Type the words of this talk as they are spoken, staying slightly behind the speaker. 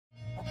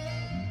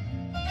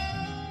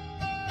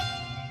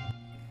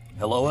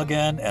Hello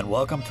again, and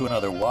welcome to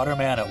another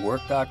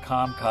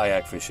WatermanAtWork.com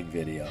kayak fishing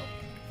video.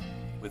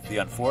 With the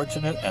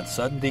unfortunate and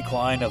sudden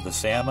decline of the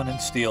salmon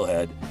and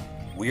steelhead,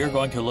 we are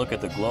going to look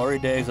at the glory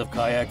days of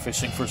kayak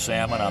fishing for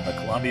salmon on the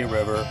Columbia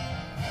River,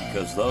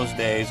 because those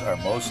days are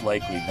most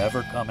likely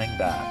never coming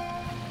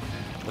back.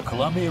 The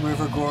Columbia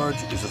River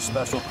Gorge is a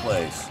special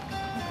place. To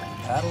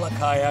paddle a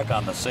kayak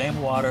on the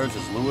same waters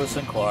as Lewis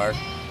and Clark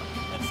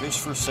and fish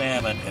for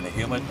salmon in a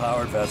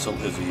human-powered vessel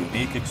is a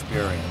unique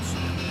experience,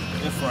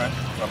 different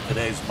from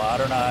today's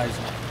modernized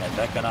and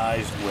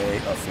mechanized way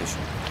of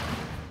fishing.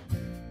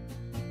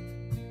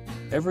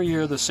 Every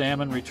year the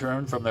salmon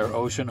return from their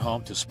ocean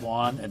home to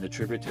spawn in the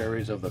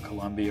tributaries of the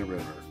Columbia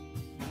River.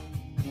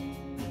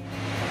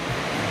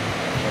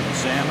 When the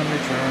salmon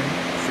return,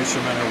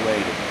 fishermen are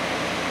waiting.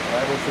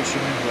 Tribal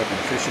fishermen who have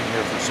been fishing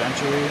here for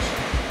centuries,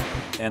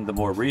 and the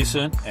more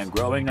recent and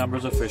growing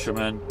numbers of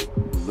fishermen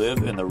who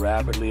live in the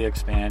rapidly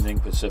expanding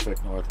Pacific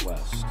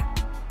Northwest.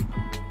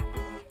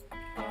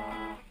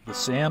 The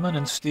salmon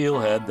and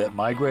steelhead that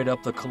migrate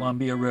up the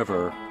Columbia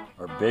River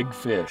are big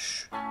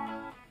fish.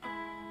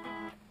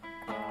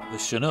 The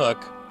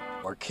Chinook,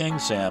 or king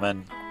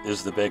salmon,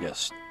 is the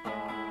biggest.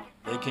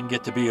 They can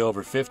get to be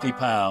over 50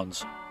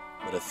 pounds,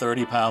 but a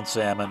 30-pound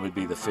salmon would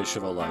be the fish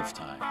of a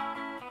lifetime.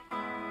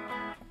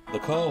 The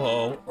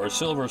coho, or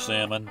silver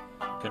salmon,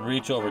 can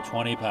reach over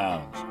 20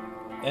 pounds.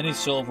 Any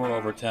silver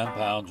over 10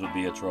 pounds would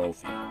be a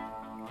trophy.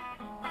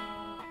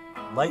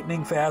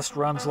 Lightning-fast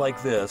runs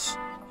like this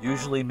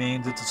usually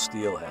means it's a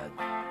steelhead.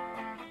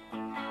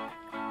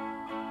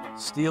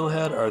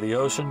 Steelhead are the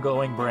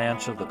ocean-going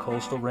branch of the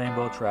coastal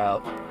rainbow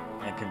trout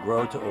and can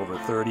grow to over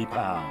 30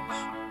 pounds.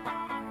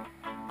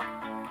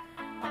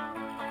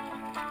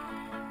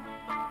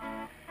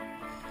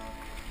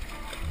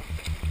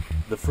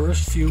 The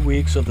first few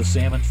weeks of the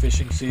salmon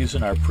fishing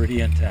season are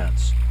pretty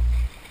intense.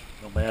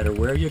 No matter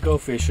where you go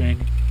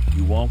fishing,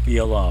 you won't be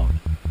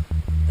alone.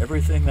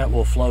 Everything that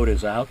will float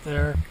is out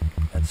there,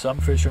 and some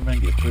fishermen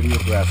get pretty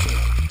aggressive.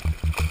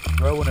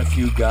 Throw in a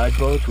few guide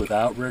boats with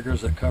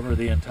outriggers that cover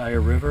the entire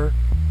river,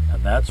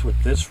 and that's what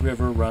this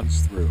river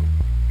runs through.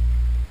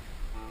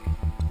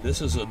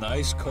 This is a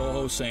nice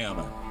coho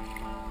salmon.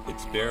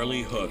 It's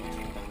barely hooked.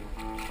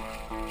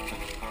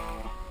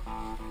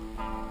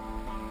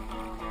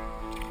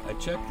 I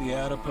checked the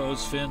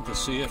adipose fin to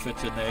see if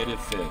it's a native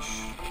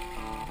fish.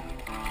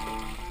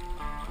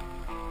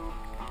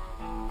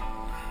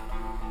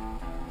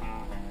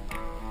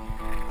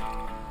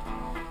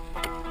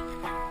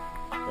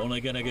 Only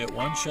gonna get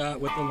one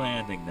shot with the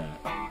landing net.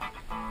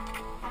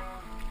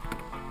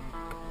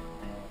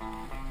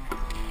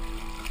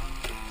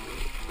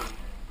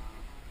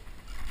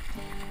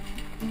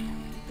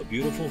 A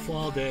beautiful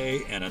fall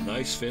day and a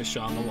nice fish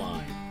on the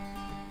line.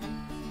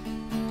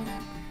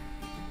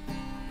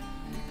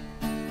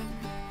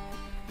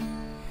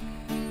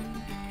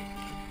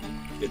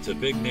 It's a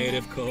big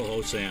native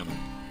coho salmon.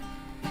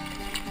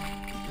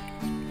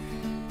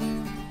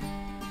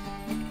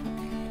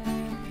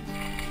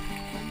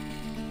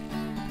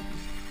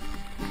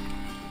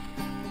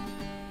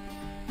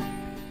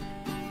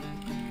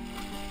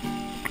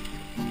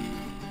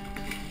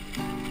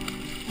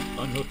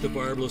 Unhook the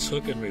barbless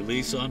hook and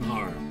release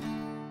unharmed.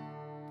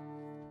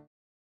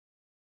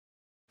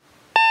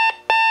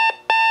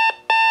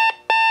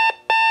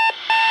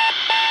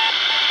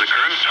 The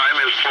current time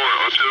is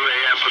 4:02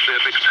 a.m.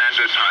 Pacific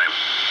Standard Time.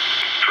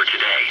 For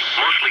today,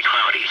 mostly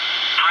cloudy.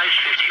 Highs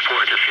 54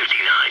 to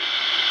 59.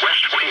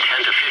 West wind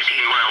 10 to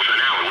 15 miles an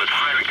hour with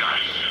higher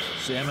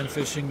gusts. Salmon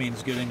fishing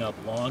means getting up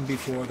long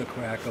before the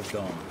crack of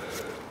dawn.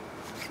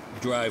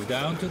 Drive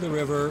down to the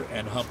river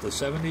and hump the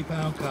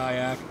 70-pound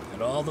kayak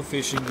and all the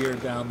fishing gear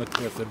down the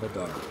cliff in the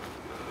dark.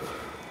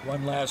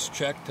 One last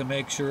check to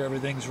make sure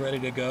everything's ready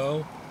to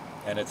go,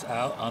 and it's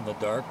out on the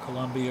dark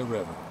Columbia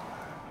River.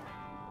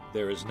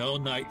 There is no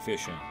night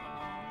fishing.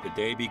 The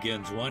day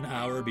begins 1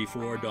 hour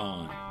before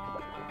dawn.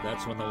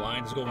 That's when the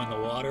lines go in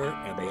the water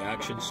and the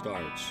action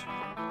starts.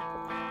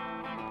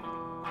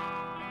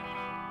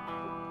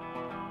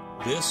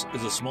 This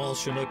is a small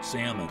Chinook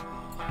salmon.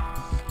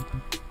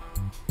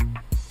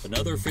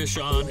 Another fish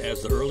on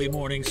as the early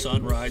morning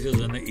sun rises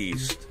in the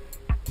east.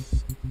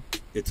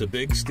 It's a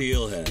big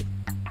steelhead.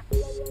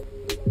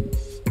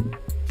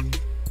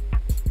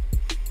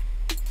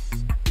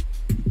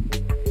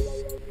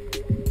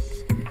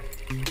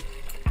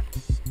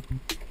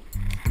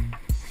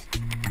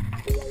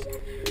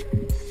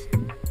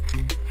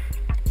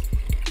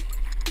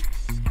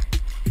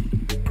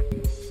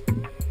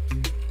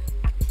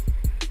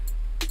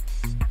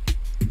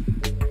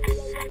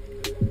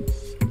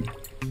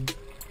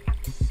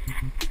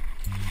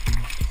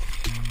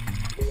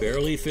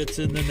 Barely fits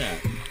in the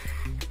net.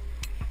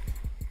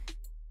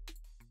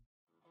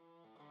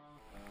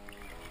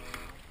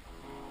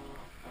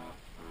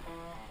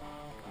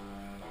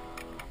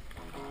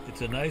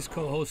 It's a nice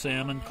coho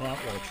salmon caught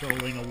while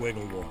trolling a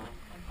wiggle worm.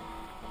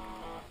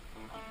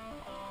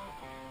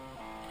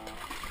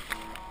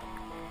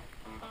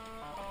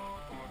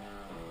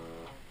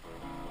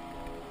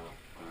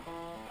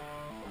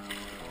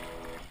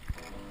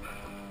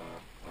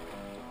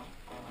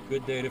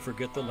 Good day to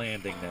forget the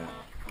landing net.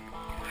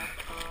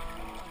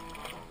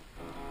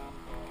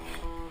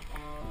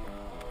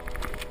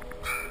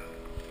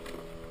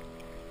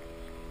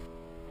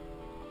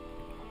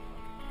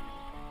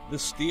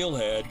 This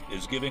steelhead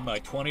is giving my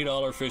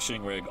 $20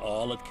 fishing rig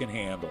all it can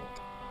handle.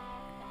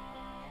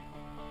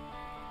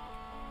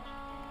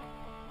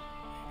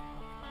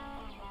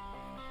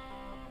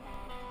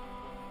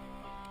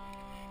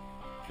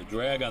 The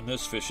drag on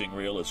this fishing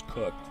reel is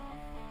cooked.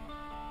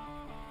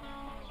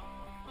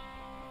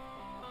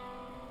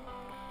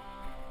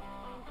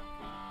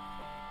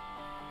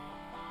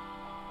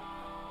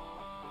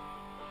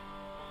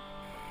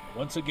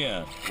 Once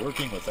again,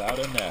 working without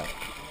a net.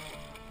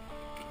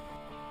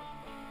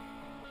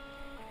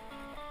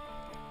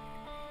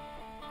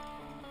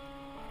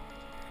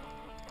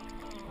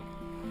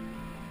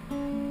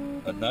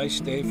 A nice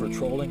day for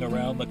trolling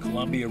around the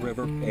Columbia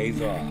River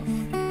pays off.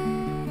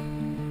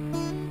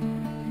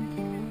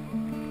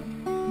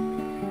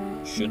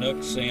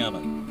 Chinook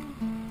salmon.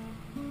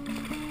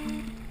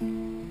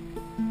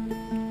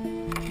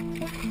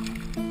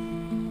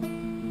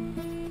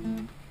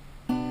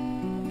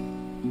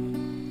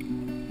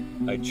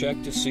 I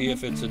check to see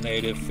if it's a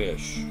native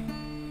fish.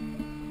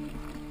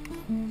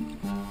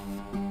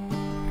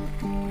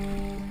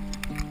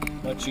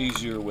 Much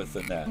easier with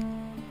the net.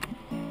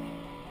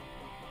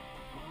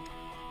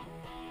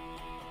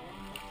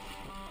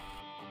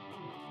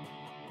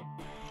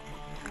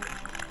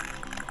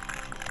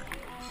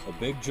 A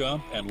big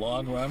jump and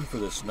long run for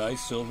this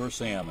nice silver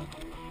salmon.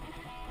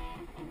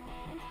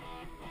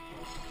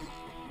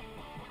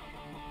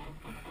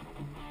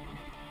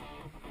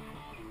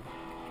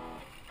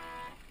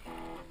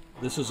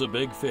 This is a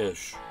big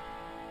fish.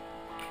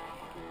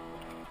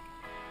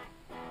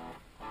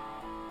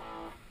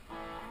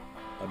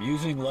 I'm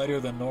using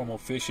lighter than normal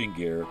fishing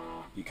gear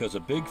because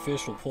a big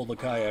fish will pull the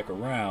kayak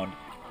around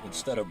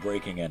instead of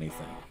breaking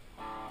anything.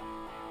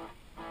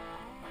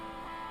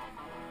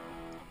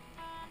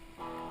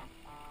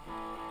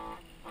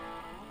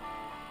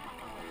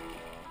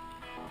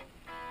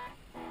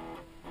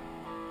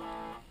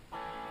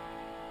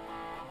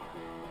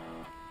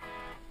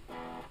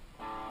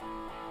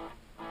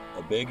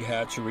 A big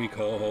hatchery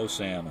coho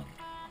salmon.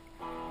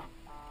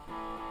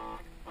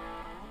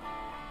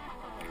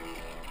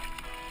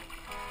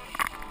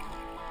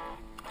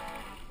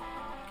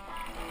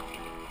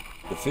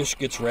 The fish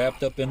gets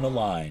wrapped up in the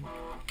line.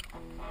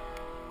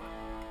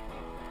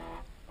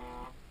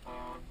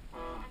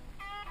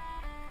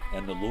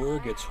 And the lure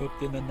gets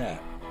hooked in the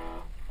net.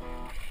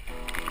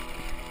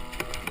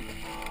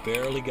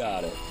 Barely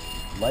got it.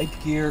 Light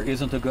gear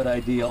isn't a good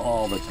idea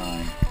all the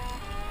time.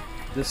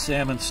 This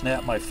salmon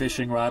snapped my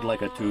fishing rod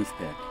like a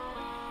toothpick.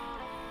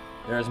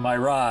 There's my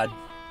rod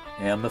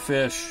and the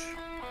fish.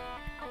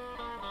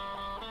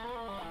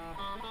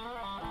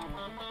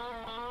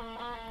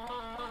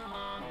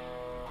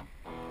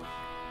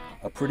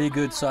 A pretty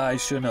good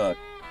sized Chinook.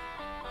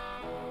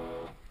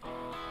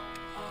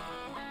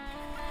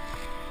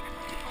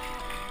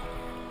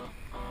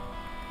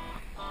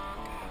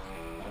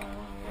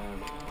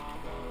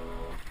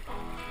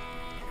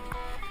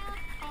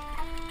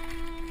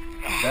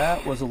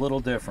 That was a little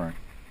different.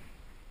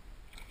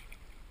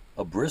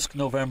 A brisk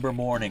November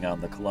morning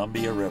on the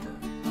Columbia River.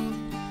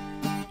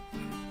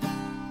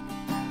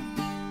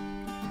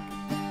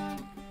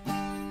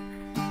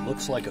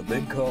 Looks like a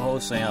big coho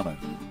salmon.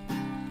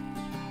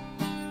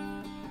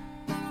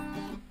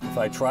 If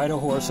I try to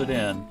horse it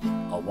in,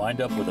 I'll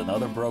wind up with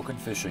another broken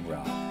fishing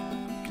rod.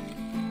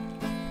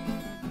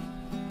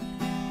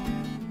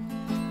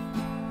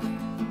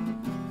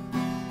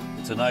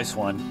 It's a nice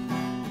one.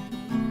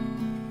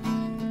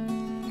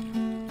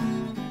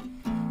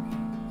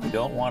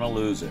 Don't want to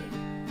lose it.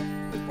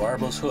 With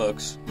barbless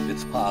hooks,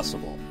 it's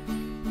possible.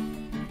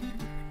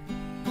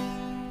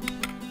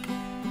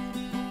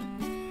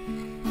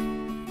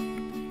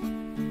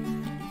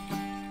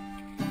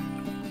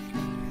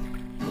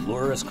 The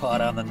lure is caught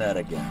on the net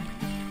again.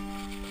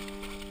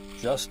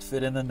 Just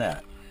fit in the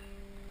net.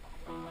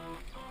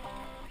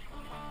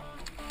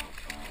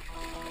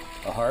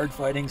 A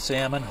hard-fighting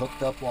salmon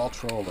hooked up while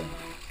trolling.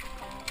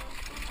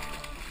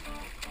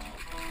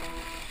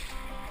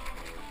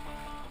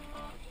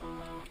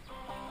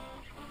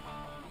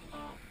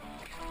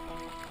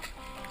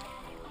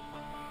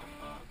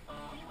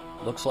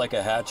 Looks like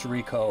a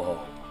hatchery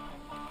coho.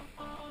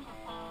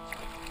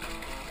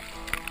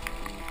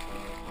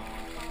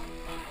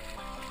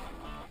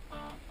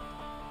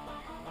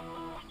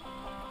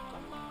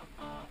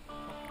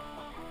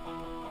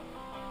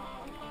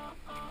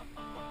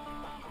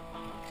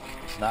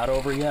 It's not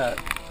over yet.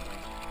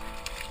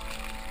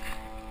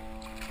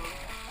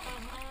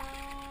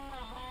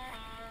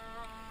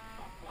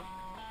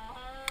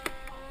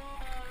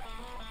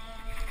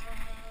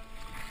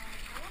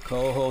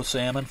 Coho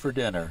salmon for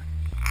dinner.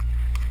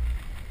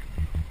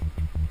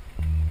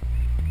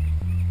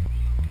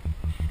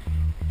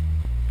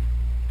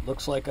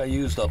 Looks like I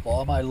used up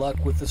all my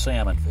luck with the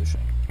salmon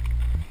fishing.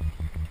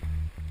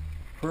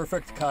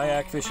 Perfect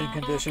kayak fishing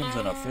conditions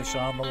and a fish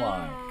on the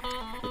line.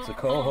 It's a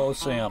coho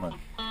salmon.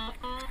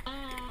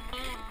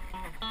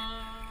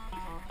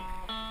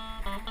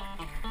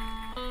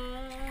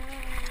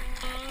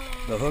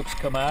 The hooks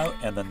come out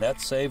and the net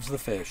saves the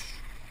fish.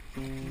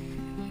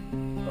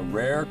 A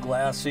rare,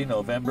 glassy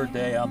November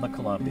day on the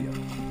Columbia.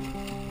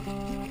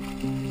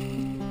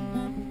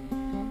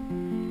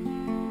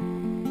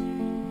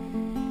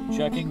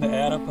 Checking the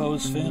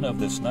adipose fin of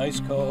this nice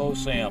coho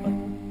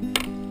salmon.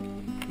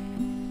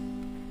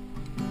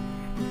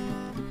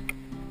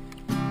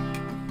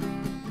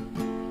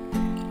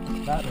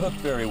 Not hooked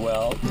very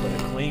well, but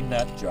a clean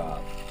net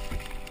job.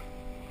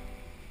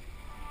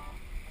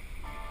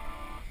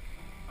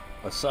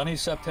 A sunny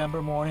September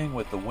morning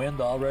with the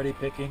wind already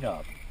picking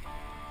up.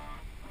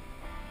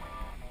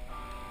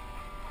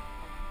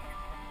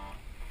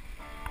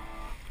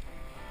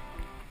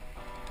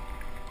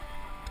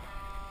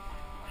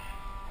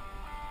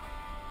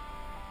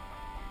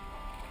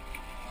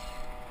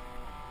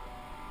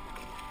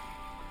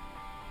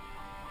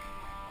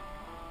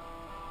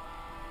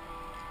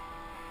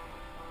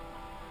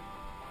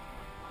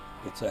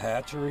 It's a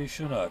hatchery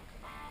Chinook.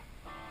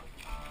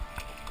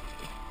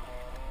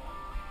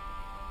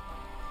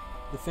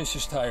 The fish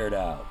is tired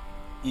out,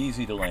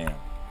 easy to land.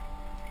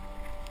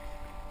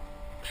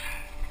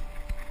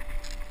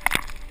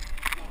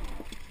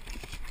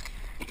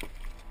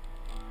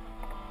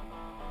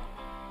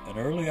 An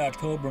early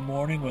October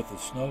morning with the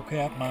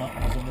snow-capped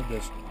mountains in the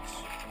distance.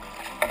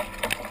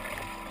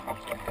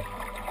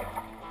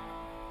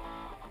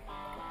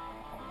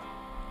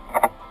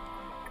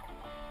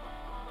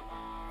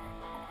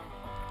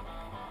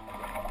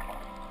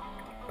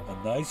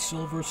 A nice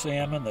silver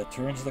salmon that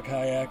turns the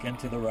kayak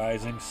into the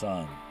rising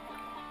sun.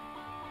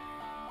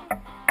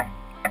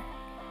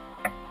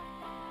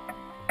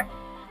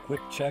 Quick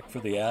check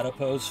for the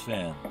adipose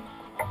fin.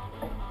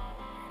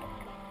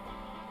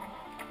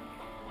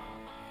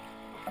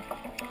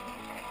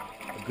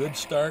 A good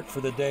start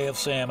for the day of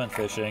salmon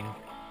fishing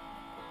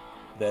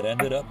that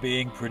ended up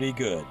being pretty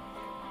good.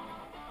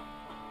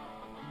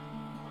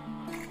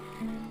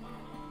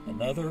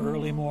 Another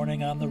early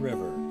morning on the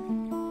river.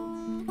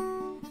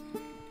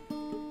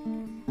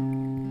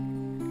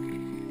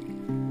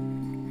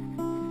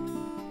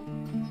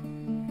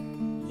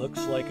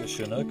 Looks like a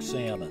Chinook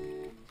salmon.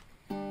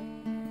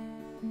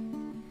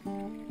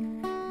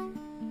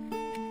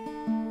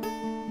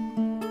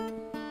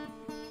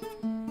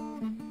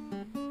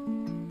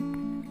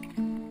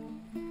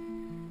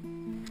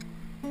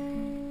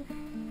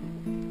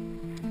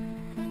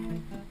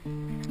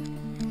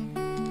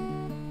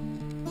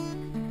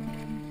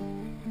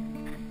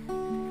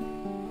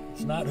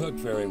 It's not hooked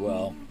very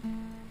well.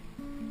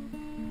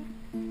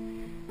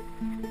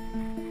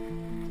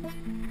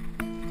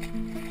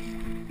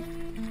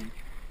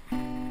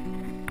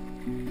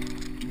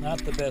 Not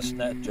the best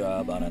net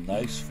job on a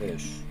nice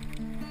fish.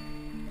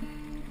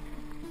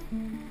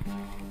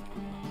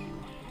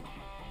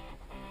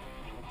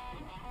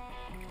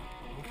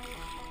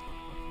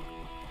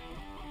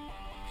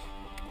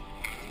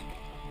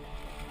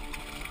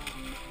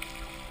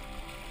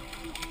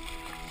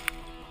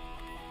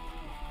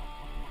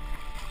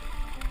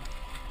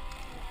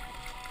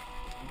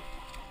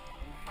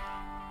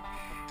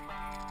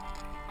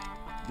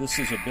 This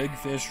is a big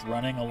fish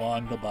running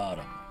along the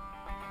bottom.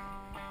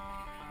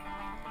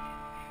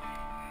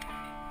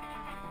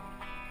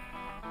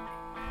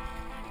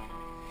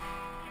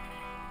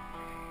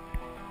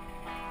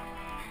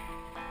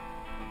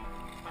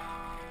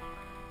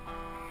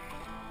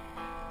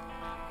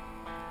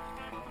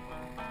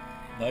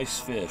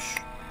 Nice fish.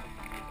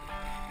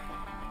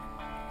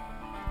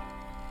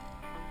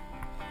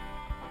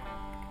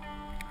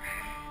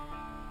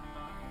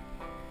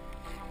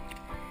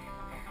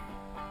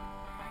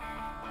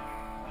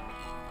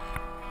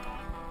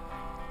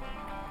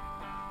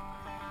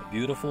 A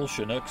beautiful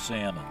Chinook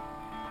salmon.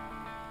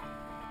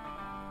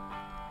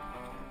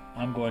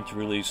 I'm going to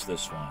release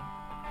this one.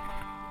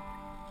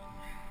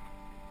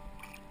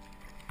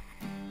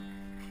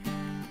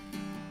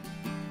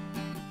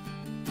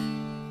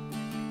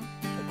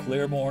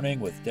 Clear morning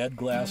with dead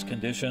glass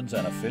conditions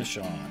and a fish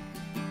on.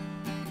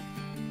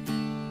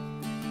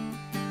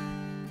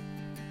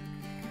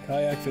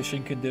 Kayak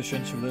fishing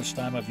conditions for this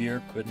time of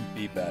year couldn't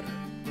be better.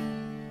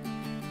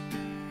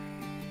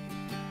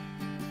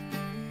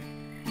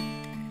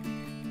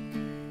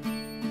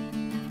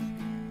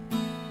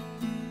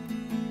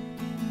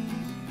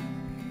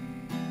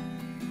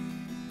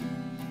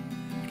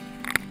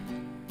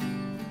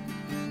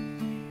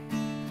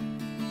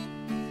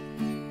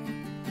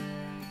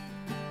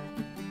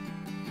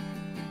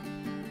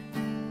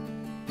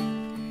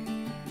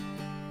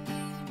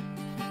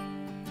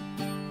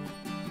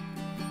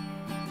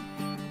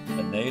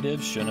 A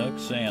native Chinook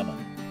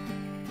salmon.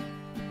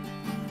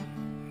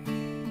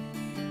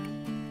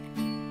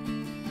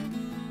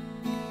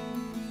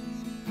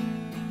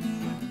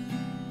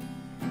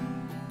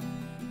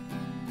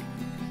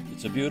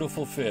 It's a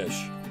beautiful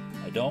fish.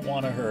 I don't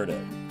want to hurt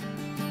it.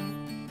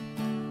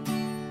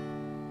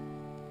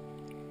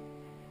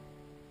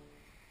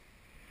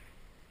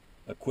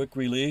 A quick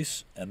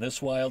release, and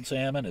this wild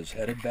salmon is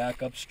headed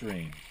back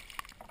upstream.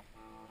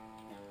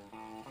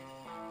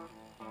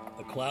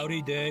 A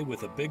cloudy day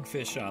with a big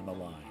fish on the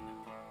line.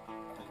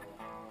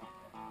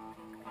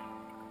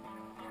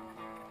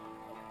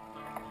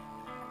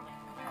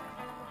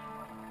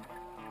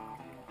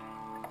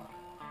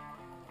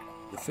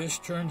 The fish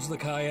turns the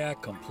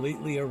kayak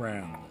completely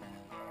around.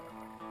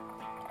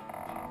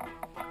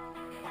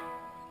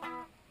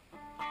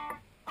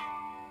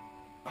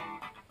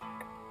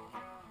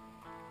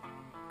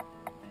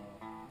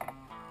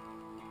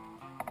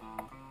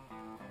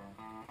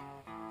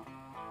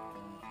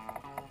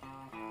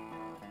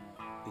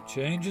 It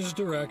changes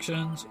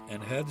directions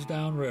and heads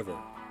downriver.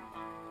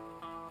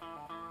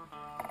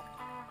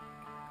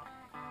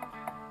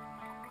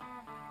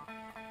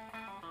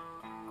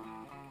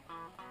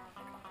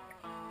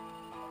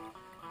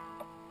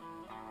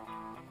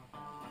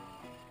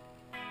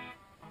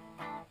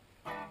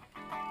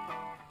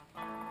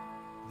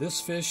 This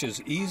fish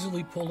is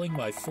easily pulling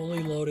my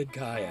fully loaded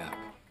kayak.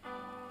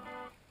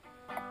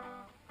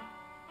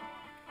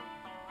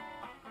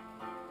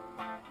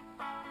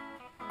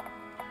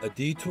 A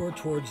detour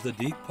towards the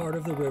deep part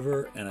of the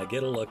river, and I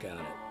get a look at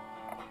it.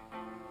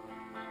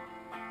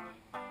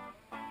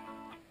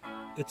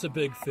 It's a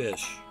big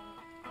fish.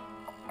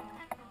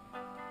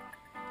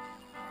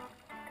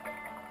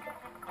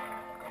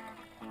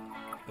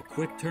 A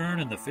quick turn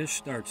and the fish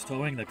starts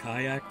towing the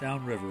kayak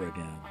downriver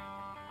again.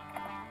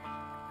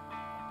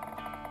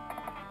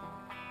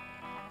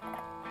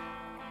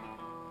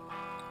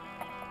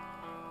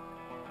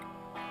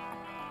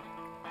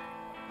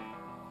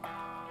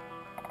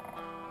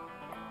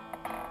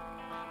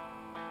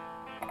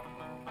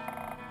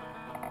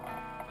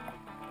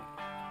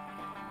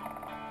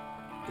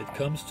 It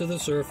comes to the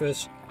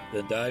surface,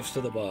 then dives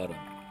to the bottom.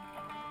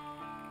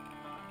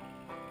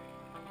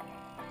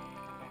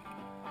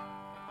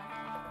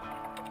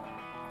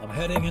 I'm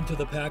heading into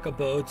the pack of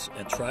boats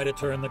and try to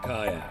turn the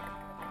kayak.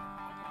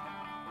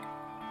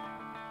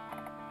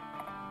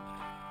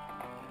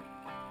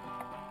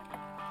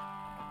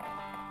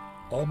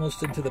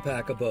 Almost into the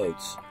pack of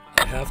boats.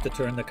 I have to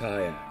turn the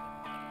kayak.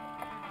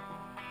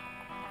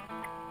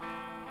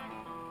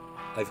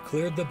 I've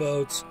cleared the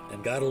boats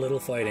and got a little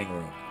fighting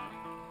room.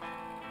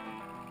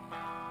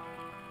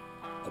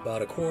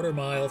 About a quarter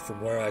mile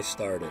from where I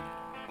started.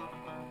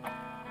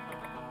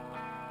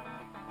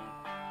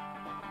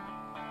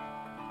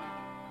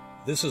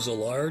 This is a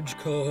large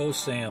coho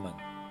salmon.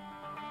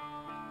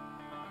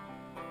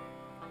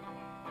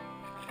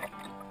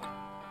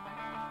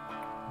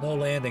 No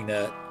landing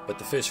net, but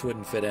the fish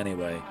wouldn't fit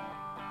anyway.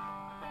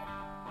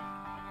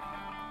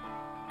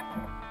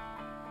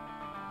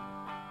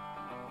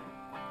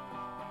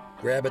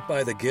 Grab it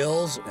by the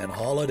gills and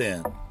haul it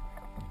in.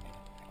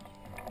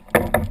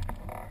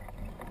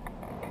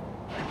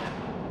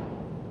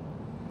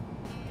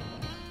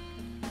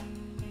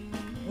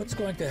 What's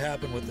going to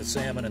happen with the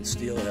salmon and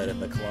steelhead in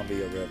the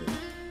Columbia River?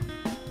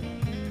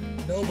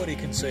 Nobody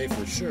can say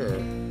for sure,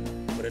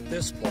 but at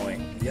this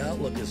point, the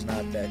outlook is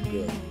not that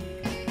good.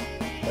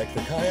 Like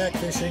the kayak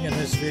fishing in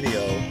this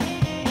video,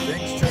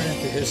 things turn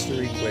into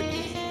history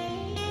quickly.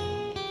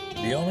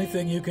 The only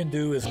thing you can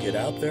do is get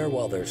out there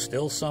while there's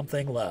still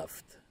something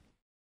left.